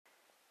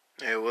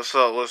Hey, what's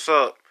up? What's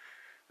up?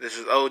 This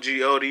is OG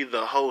Odie,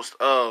 the host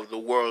of the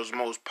world's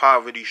most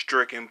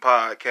poverty-stricken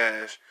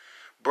podcast,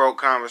 Broke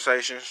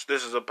Conversations.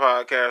 This is a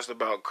podcast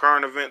about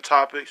current event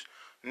topics,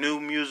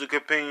 new music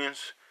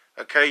opinions,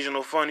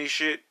 occasional funny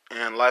shit,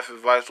 and life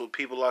advice with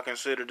people I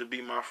consider to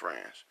be my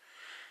friends.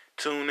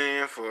 Tune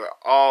in for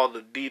all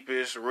the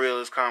deepest,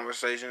 realest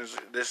conversations.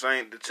 This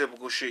ain't the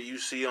typical shit you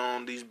see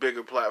on these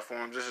bigger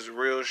platforms. This is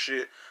real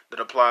shit that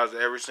applies to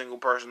every single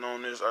person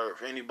on this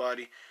earth.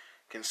 Anybody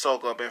can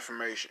soak up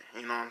information.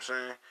 You know what I'm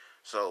saying?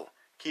 So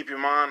keep your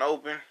mind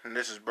open, and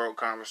this is Broke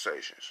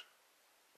Conversations.